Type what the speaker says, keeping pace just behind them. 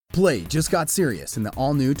Play just got serious in the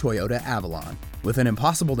all-new Toyota Avalon. With an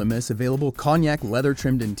impossible-to-miss available cognac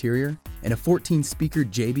leather-trimmed interior and a 14-speaker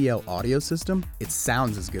JBL audio system, it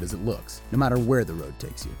sounds as good as it looks, no matter where the road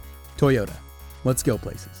takes you. Toyota. Let's go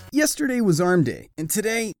places. Yesterday was arm day, and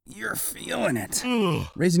today, you're feeling it.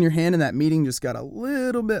 Raising your hand in that meeting just got a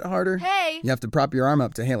little bit harder. Hey! You have to prop your arm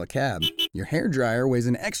up to hail a cab. Your hairdryer weighs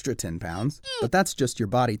an extra 10 pounds, but that's just your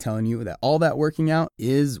body telling you that all that working out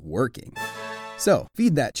is working. So,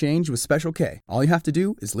 feed that change with Special K. All you have to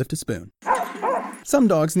do is lift a spoon. Some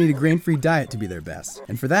dogs need a grain-free diet to be their best,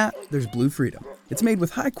 and for that, there's Blue Freedom. It's made with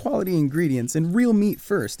high-quality ingredients and real meat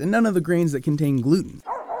first, and none of the grains that contain gluten.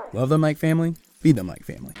 Love them like family? Feed them like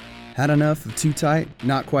family. Had enough of too tight,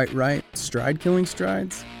 not quite right, stride-killing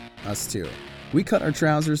strides? Us too. We cut our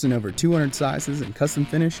trousers in over 200 sizes and custom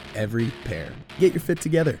finish every pair. Get your fit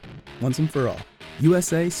together, once and for all.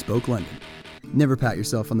 USA Spoke London. Never pat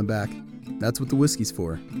yourself on the back. That's what the whiskey's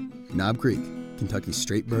for. Knob Creek, Kentucky's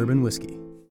straight bourbon whiskey.